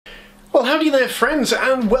Well, howdy there friends,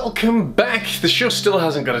 and welcome back. The show still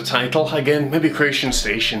hasn't got a title. Again, maybe Creation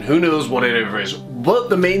Station, who knows what it ever is. But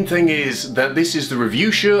the main thing is that this is the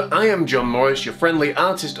review show. I am John Morris, your friendly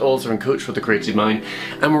artist, author and coach for the creative mind,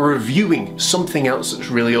 and we're reviewing something else that's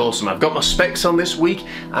really awesome. I've got my specs on this week,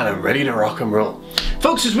 and I'm ready to rock and roll.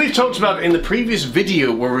 Folks, as we've talked about in the previous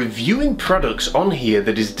video, we're reviewing products on here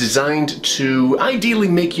that is designed to ideally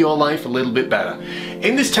make your life a little bit better.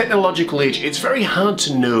 In this technological age, it's very hard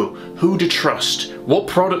to know who to trust, what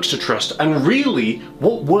products to trust, and really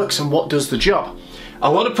what works and what does the job.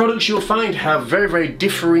 A lot of products you'll find have very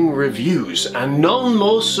differing reviews, and none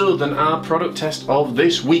more so than our product test of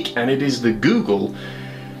this week, and it is the Google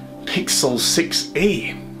Pixel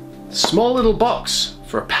 6a. Small little box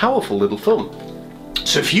for a powerful little phone.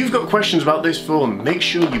 So if you've got questions about this phone, make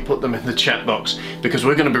sure you put them in the chat box, because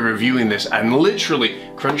we're going to be reviewing this and literally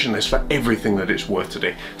crunching this for everything that it's worth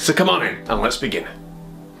today. So come on in and let's begin.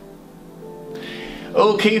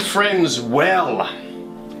 Okay friends, well,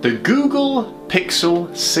 the Google Pixel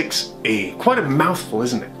 6a. Quite a mouthful,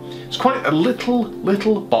 isn't it? It's quite a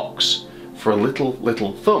little box for a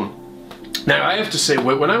little phone. Now I have to say,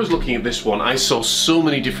 when I was looking at this one, I saw so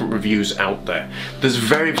many different reviews out there. There's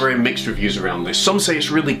very mixed reviews around this. Some say it's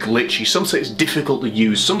really glitchy, some say it's difficult to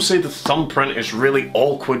use, some say the thumbprint is really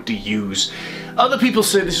awkward to use. Other people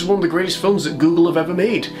say this is one of the greatest phones that Google have ever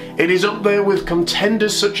made. It is up there with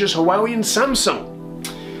contenders such as Huawei and Samsung.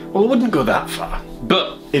 Well, I wouldn't go that far,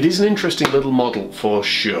 but it is an interesting little model for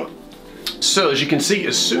sure. So as you can see,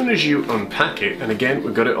 as soon as you unpack it, and again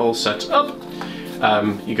we've got it all set up,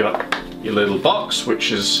 you got your little box,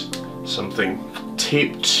 which is something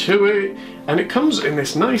taped to it, and it comes in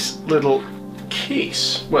this nice little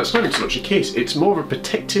case. Well, it's not even so much a case, it's more of a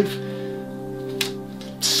protective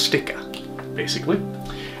sticker, basically.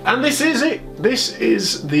 And this is it. This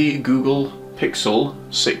is the Google Pixel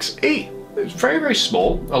 6a. It's very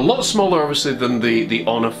small, a lot smaller obviously than the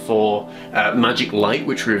Honor 4 Magic Light,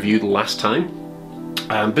 which we reviewed last time.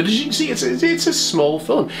 But as you can see, it's a small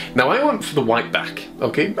phone. Now I went for the white back,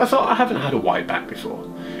 okay? I thought I haven't had a white back before.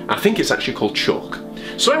 I think it's actually called chalk.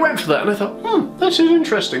 So I went for that and I thought, this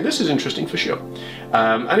is interesting for sure.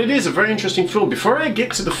 And it is a very interesting phone. Before I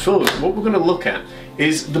get to the phone, what we're going to look at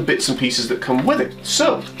is the bits and pieces that come with it.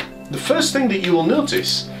 So, the first thing that you will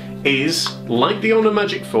notice is, like the Honor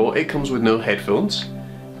Magic 4, it comes with no headphones.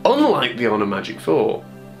 Unlike the Honor Magic 4,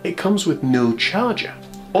 it comes with no charger.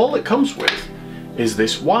 All it comes with is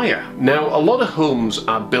this wire. Now, a lot of homes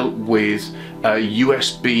are built with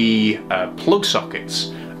USB plug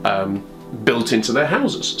sockets built into their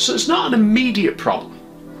houses, so it's not an immediate problem.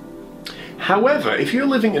 However, if you're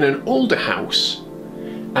living in an older house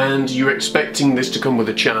and you're expecting this to come with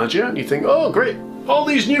a charger, and you think, oh great, all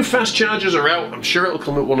these new fast chargers are out, I'm sure it'll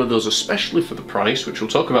come with one of those, especially for the price, which we'll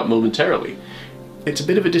talk about momentarily. It's a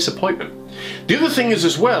bit of a disappointment. The other thing is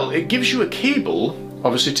as well, it gives you a cable,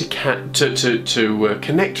 obviously, to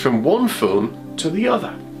connect from one phone to the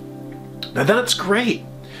other. Now that's great.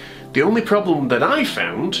 The only problem that I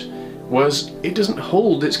found was it doesn't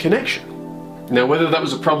hold its connection. Now whether that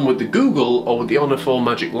was a problem with the Google or with the Honor 4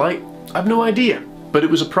 Magic Light, I have no idea, but it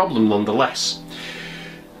was a problem nonetheless.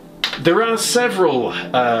 There are several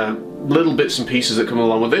little bits and pieces that come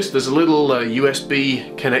along with this. There's a little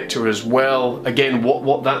USB connector as well. Again,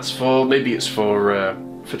 what that's for, maybe it's for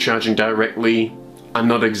charging directly. I'm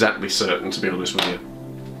not exactly certain, to be honest with you.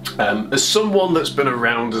 As someone that's been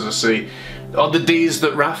around, as I say, on the days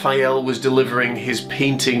that Raphael was delivering his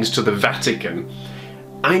paintings to the Vatican,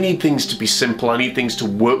 I need things to be simple, I need things to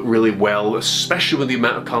work really well, especially with the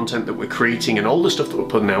amount of content that we're creating and all the stuff that we're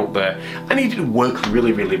putting out there. I need it to work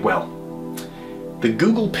really well. The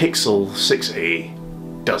Google Pixel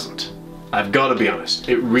 6a doesn't. I've got to be honest,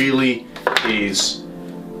 it really is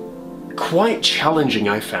quite challenging,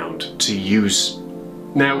 I found, to use.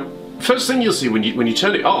 Now, first thing you'll see when you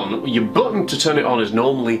turn it on, your button to turn it on is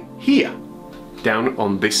normally here, down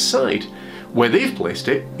on this side. Where they've placed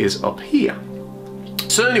it is up here.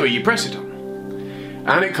 So anyway, you press it on,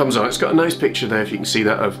 and it comes on. It's got a nice picture there, if you can see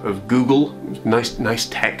that, of Google, nice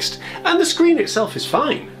text, and the screen itself is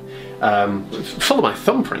fine. Full of my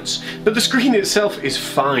thumbprints, but the screen itself is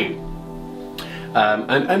fine.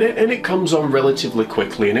 And it comes on relatively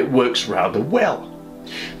quickly, and it works rather well.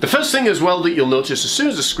 The first thing as well that you'll notice as soon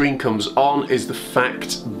as the screen comes on is the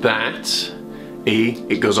fact that A,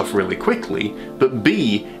 it goes off really quickly, but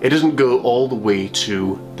B, it doesn't go all the way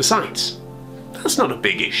to the sides. That's not a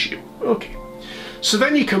big issue. Okay. So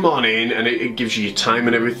then you come on in and it gives you your time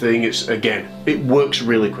and everything. Again, it works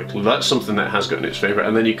really quickly. That's something that has gotten its favour.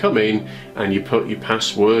 And then you come in and you put your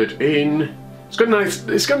password in It's got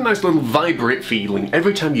a nice little vibrate feeling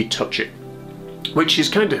every time you touch it, which is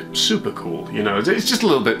kind of super cool, you know. It's just a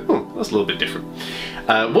little bit, that's a little bit different.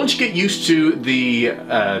 Once you get used to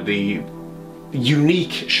the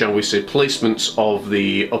unique, shall we say, placements of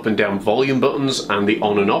the up and down volume buttons and the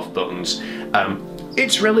on and off buttons,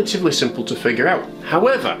 it's relatively simple to figure out.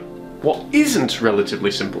 However, what isn't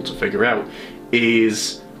relatively simple to figure out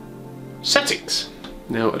is settings.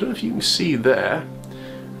 Now, I don't know if you can see there,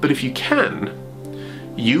 but if you can,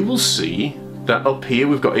 you will see that up here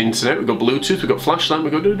we've got internet, we've got Bluetooth, we've got flashlight,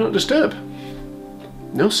 we've got do not disturb.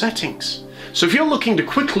 No settings. So if you're looking to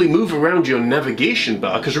quickly move around your navigation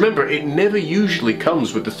bar, because remember, it never usually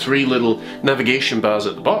comes with the 3 little navigation bars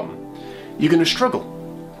at the bottom, you're going to struggle.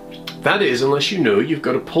 That is, unless you know you've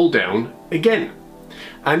got to pull down again.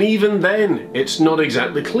 And even then, it's not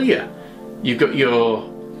exactly clear. You've got your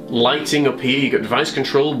lighting up here, you've got device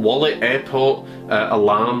control, wallet, airport,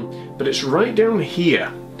 alarm, but it's right down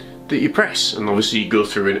here that you press, and obviously you go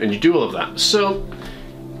through and you do all of that. So,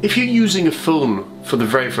 if you're using a phone for the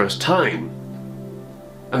very first time,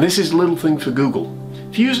 and this is a little thing for Google,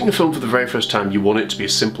 if you're using a phone for the very first time, you want it to be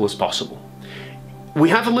as simple as possible. We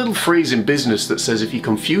have a little phrase in business that says if you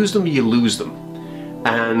confuse them, you lose them.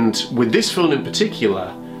 And with this phone in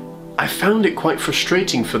particular, I found it quite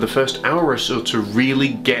frustrating for the first hour or so to really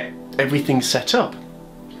get everything set up,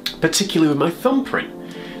 particularly with my thumbprint.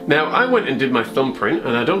 Now, I went and did my thumbprint,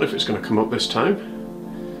 and I don't know if it's going to come up this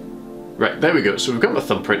time. Right, there we go. So we've got my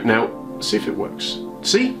thumbprint. Now, see if it works.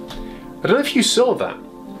 See? I don't know if you saw that.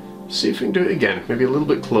 See if we can do it again, maybe a little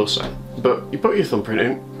bit closer. But you put your thumbprint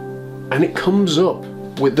in, and it comes up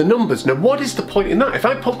with the numbers. Now, what is the point in that? If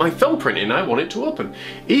I put my thumbprint in, I want it to open.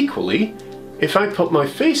 Equally, if I put my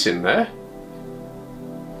face in there,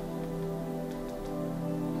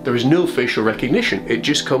 there is no facial recognition. It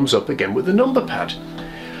just comes up again with the number pad.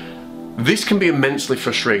 This can be immensely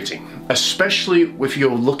frustrating, especially if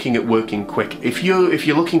you're looking at working quick. If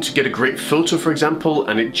you're looking to get a great photo, for example,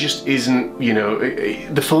 and it just isn't, you know,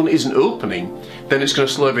 the phone isn't opening, then it's going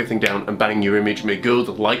to slow everything down, and bang, your image may go,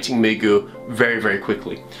 the lighting may go very, very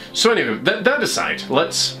quickly. So anyway, that aside,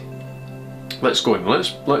 let's go in.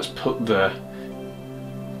 Let's put the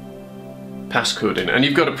passcode in, and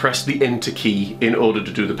you've got to press the enter key in order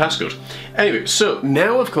to do the passcode. Anyway, so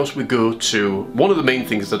now of course we go to one of the main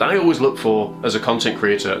things that I always look for as a content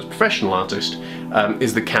creator, as a professional artist,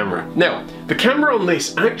 is the camera. Now, the camera on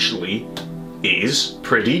this actually is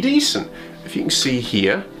pretty decent. If you can see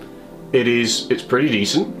here, it's pretty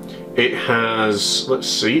decent. It has, let's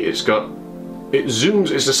see, it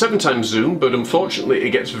zooms, it's a 7x zoom, but unfortunately it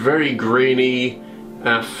gets very grainy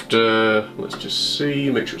after, let's just see,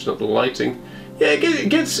 make sure it's not the lighting. Yeah,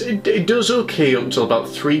 it does okay up until about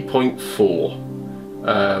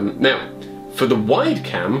 3.4. Now, for the wide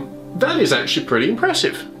cam, that is actually pretty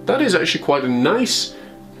impressive. That is actually quite a nice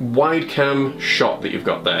wide cam shot that you've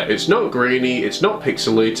got there. It's not grainy, it's not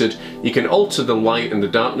pixelated. You can alter the light and the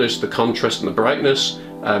darkness, the contrast and the brightness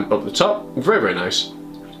up the top. Very, very nice.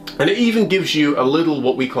 And it even gives you a little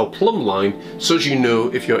what we call plumb line, so as you know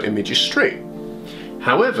if your image is straight.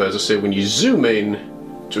 However, as I say, when you zoom in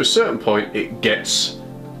to a certain point, it gets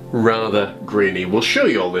rather grainy. We'll show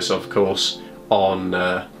you all this, of course, on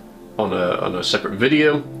a separate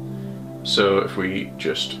video. So if we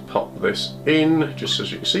just pop this in, just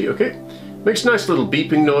as you can see, okay, makes a nice little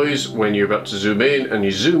beeping noise when you're about to zoom in, and you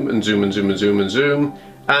zoom and zoom and zoom and zoom and zoom,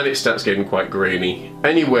 and it starts getting quite grainy,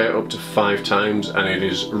 anywhere up to 5 times, and it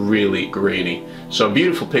is really grainy. So a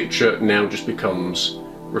beautiful picture now just becomes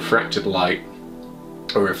refracted light.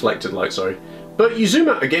 Or reflected light, sorry. But you zoom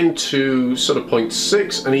out again to sort of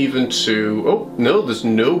 0.6 and even to, oh no, there's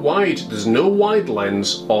no wide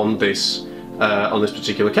lens on this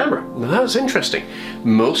particular camera. Now that's interesting.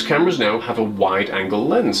 Most cameras now have a wide angle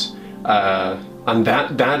lens. And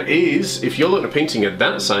that is, if you're looking at painting at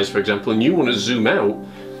that size, for example, and you want to zoom out,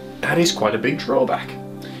 that is quite a big drawback.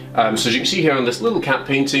 So as you can see here on this little cat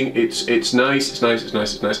painting, it's nice.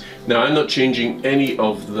 Now I'm not changing any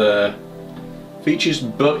of the features,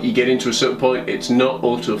 but you get into a certain point, it's not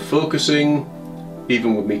auto-focusing.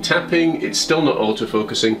 Even with me tapping, it's still not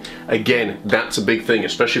auto-focusing. Again, that's a big thing,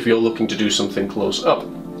 especially if you're looking to do something close up.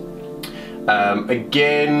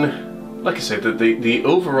 Again, like I said, the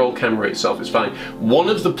overall camera itself is fine. One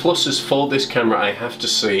of the pluses for this camera, I have to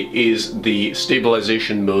say, is the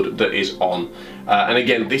stabilization mode that is on. And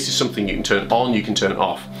again, this is something you can turn on, you can turn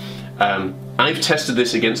off. I've tested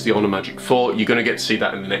this against the Honor Magic 4. You're going to get to see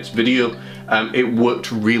that in the next video. It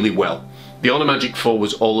worked really well. The Honor Magic 4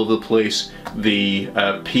 was all over the place. The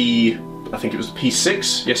P I think it was the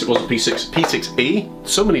P6. Yes, it was the P6. P6A.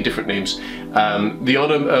 So many different names.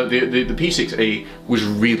 The P6A was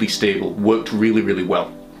really stable, worked really, really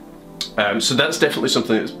well. So that's definitely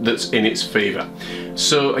something that's in its favour.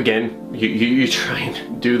 So again, you try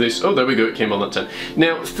and do this. Oh, there we go, it came on that 10.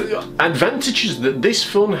 Now, advantages that this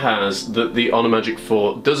phone has that the Honor Magic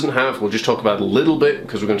 4 doesn't have, we'll just talk about a little bit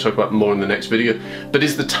because we're going to talk about more in the next video, but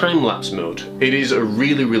is the time-lapse mode. It is a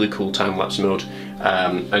really, really cool time-lapse mode,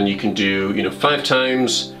 and you can do, you know, 5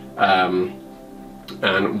 times,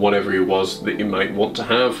 and whatever it was that you might want to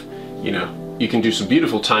have. You know, you can do some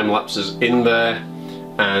beautiful time lapses in there,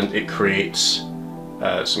 and it creates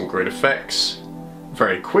some great effects.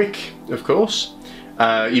 Very quick, of course.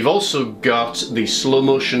 You've also got the slow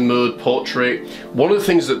motion mode, portrait. One of the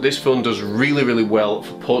things that this phone does really, really well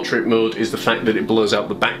for portrait mode is the fact that it blurs out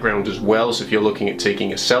the background as well. So if you're looking at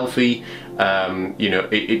taking a selfie, you know,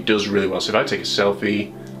 it does really well. So if I take a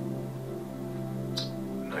selfie,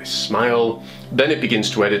 nice smile, then it begins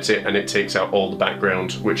to edit it and it takes out all the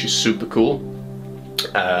background, which is super cool.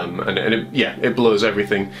 It blurs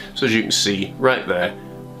everything. So as you can see right there,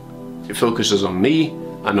 it focuses on me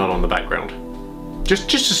and not on the background.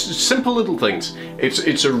 Just simple little things.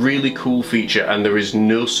 It's a really cool feature, and there is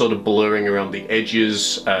no sort of blurring around the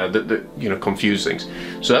edges that you know, confuse things.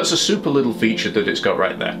 So that's a super little feature that it's got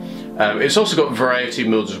right there. It's also got variety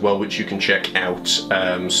modes as well, which you can check out,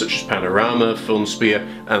 such as panorama, phone sphere,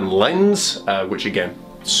 and lens, which again,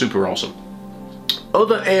 super awesome.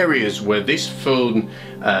 Other areas where this phone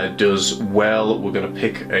does well, we're going to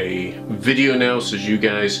pick a video now so you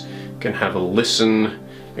guys can have a listen.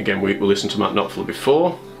 Again, we listened to Matt Knopfler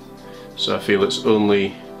before, so I feel it's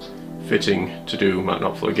only fitting to do Matt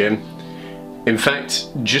Knopfler again. In fact,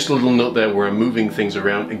 just a little note there where I'm moving things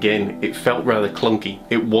around, again, it felt rather clunky.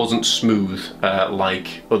 It wasn't smooth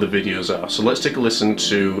like other videos are. So let's take a listen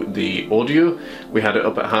to the audio. We had it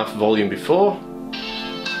up at half volume before.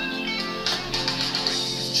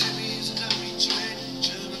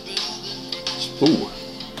 Ooh.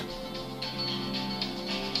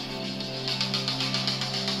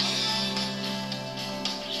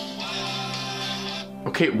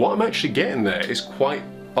 Okay, what I'm actually getting there is quite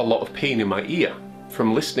a lot of pain in my ear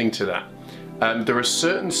from listening to that. There are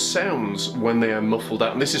certain sounds when they are muffled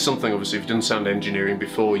out, and this is something, obviously, if you've done sound engineering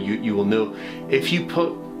before, you will know. If you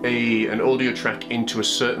put an audio track into a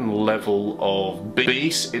certain level of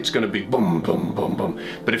bass, it's going to be bum bum bum bum,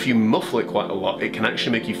 but if you muffle it quite a lot, it can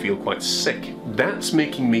actually make you feel quite sick. That's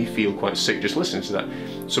making me feel quite sick just listening to that.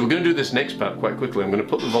 So we're going to do this next part quite quickly. I'm going to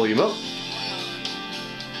put the volume up.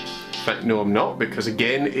 In fact, no, I'm not, because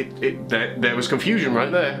again, there was confusion right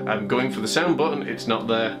there. I'm going for the sound button, it's not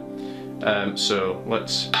there. So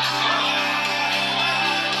let's...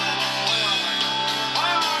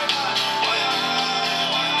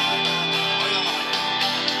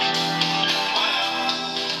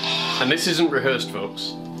 And this isn't rehearsed,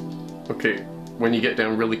 folks. Okay, when you get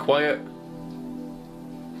down really quiet.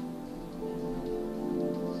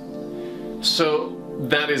 So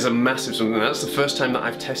that is a massive something. That's the first time that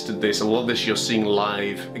I've tested this. A lot of this you're seeing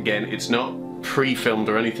live. Again, it's not pre-filmed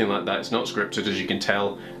or anything like that. It's not scripted, as you can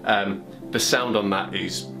tell. The sound on that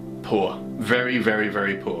is poor. Very, very,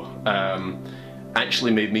 very poor.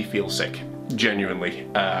 Actually made me feel sick, genuinely.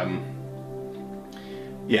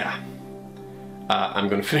 Yeah. I'm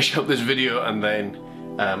going to finish up this video and then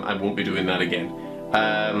I won't be doing that again.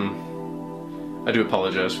 I do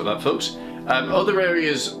apologise for that, folks. Other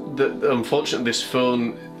areas that unfortunately this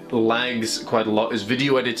phone lags quite a lot is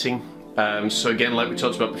video editing. So again, like we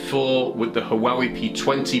talked about before, with the Huawei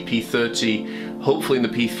P20, P30, hopefully in the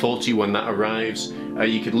P40 when that arrives,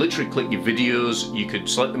 you could literally click your videos, you could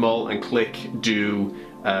select them all and click do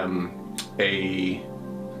a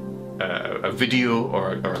video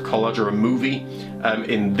or a collage or a movie.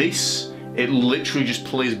 In this, it literally just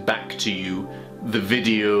plays back to you the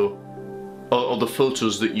video or the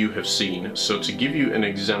photos that you have seen. So to give you an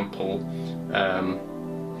example,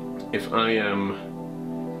 if I am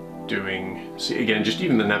doing, see again, just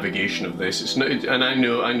even the navigation of this, it's not, and I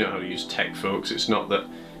know how to use tech, folks. It's not that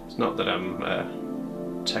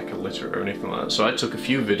I'm tech illiterate or anything like that. So I took a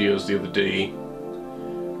few videos the other day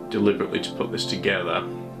deliberately to put this together,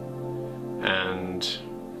 and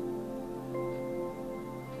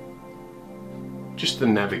just the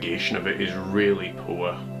navigation of it is really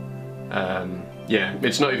poor. Yeah,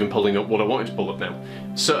 it's not even pulling up what I wanted to pull up now.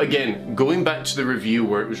 So again, going back to the review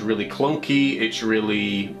where it was really clunky, it's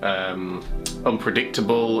really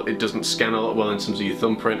unpredictable, it doesn't scan a lot well in terms of your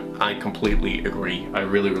thumbprint, I completely agree. I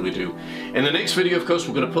really, really do. In the next video, of course,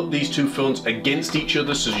 we're going to put these two phones against each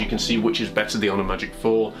other so you can see which is better, the Honor Magic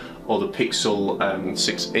 4 or the Pixel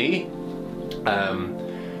 6a.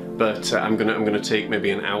 But I'm gonna take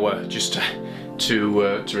maybe an hour just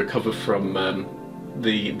to recover from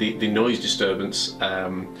the noise disturbance.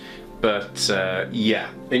 Yeah,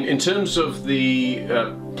 in terms of the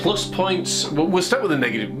plus points, we'll start with the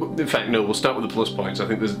negative. In fact, no, we'll start with the plus points. I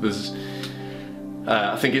think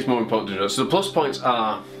I think it's more important to know. So the plus points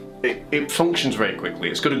are, it functions very quickly.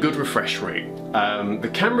 It's got a good refresh rate. The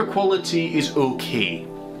camera quality is okay.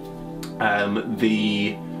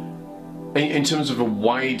 In terms of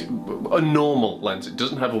a normal lens, it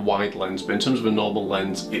doesn't have a wide lens, but in terms of a normal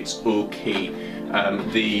lens, it's okay.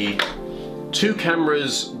 The two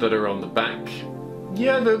cameras that are on the back,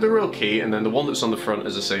 yeah, they're okay, and then the one that's on the front,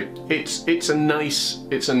 as I say, it's a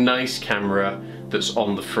nice camera that's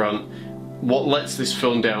on the front. What lets this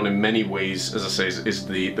phone down in many ways, as I say, is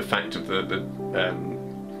the fact of the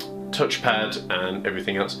touchpad and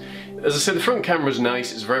everything else. As I said, the front camera is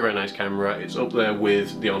nice. It's a very nice camera. It's up there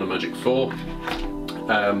with the Honor Magic 4.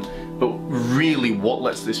 But really, what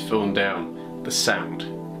lets this phone down? The sound.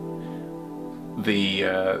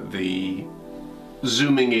 The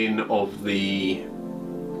zooming in of the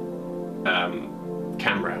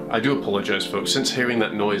camera. I do apologise, folks. Since hearing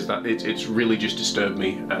that noise, it's really just disturbed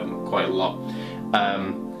me quite a lot.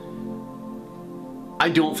 I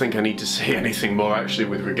don't think I need to say anything more actually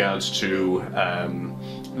with regards to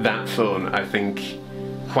that phone. I think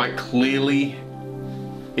quite clearly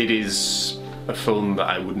it is a phone that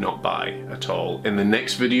I would not buy at all. In the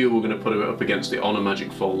next video, we're going to put it up against the Honor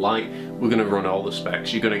Magic 4 Lite. We're going to run all the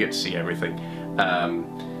specs. You're going to get to see everything.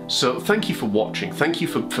 So thank you for watching. Thank you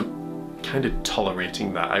for kind of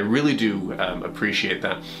tolerating that. I really do appreciate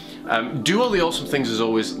that. Do all the awesome things as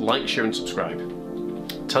always. Like, share and subscribe.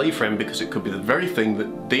 Tell your friend, because it could be the very thing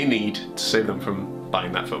that they need to save them from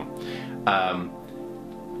buying that phone.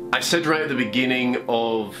 I said right at the beginning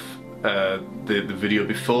of the video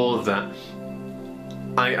before that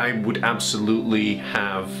I would absolutely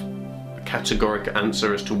have a categorical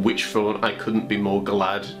answer as to which phone I couldn't be more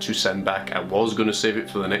glad to send back. I was going to save it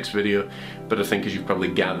for the next video, but I think, as you've probably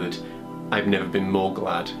gathered, I've never been more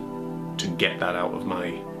glad to get that out of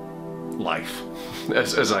my life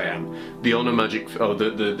as I am. The Honor Magic,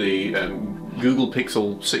 the Google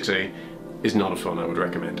Pixel 6a is not a phone I would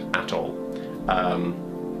recommend at all.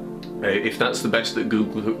 If that's the best that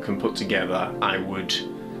Google can put together, I would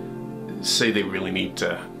say they really need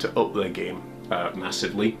to up their game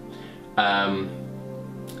massively. We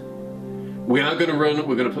are going to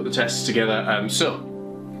we're going to put the tests together, so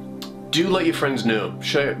do let your friends know.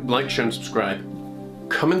 Like, share and subscribe.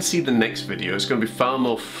 Come and see the next video. It's going to be far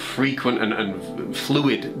more frequent and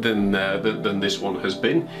fluid than this one has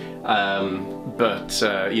been.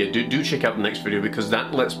 Yeah, do check out the next video, because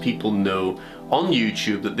that lets people know on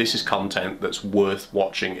YouTube that this is content that's worth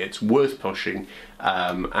watching, it's worth pushing,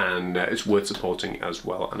 and it's worth supporting as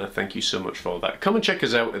well. And I thank you so much for that. Come and check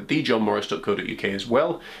us out at thejohnmorris.co.uk as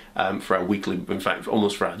well, for our weekly, in fact,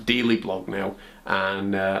 almost for our daily blog now.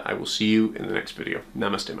 And I will see you in the next video.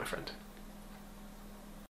 Namaste, my friend.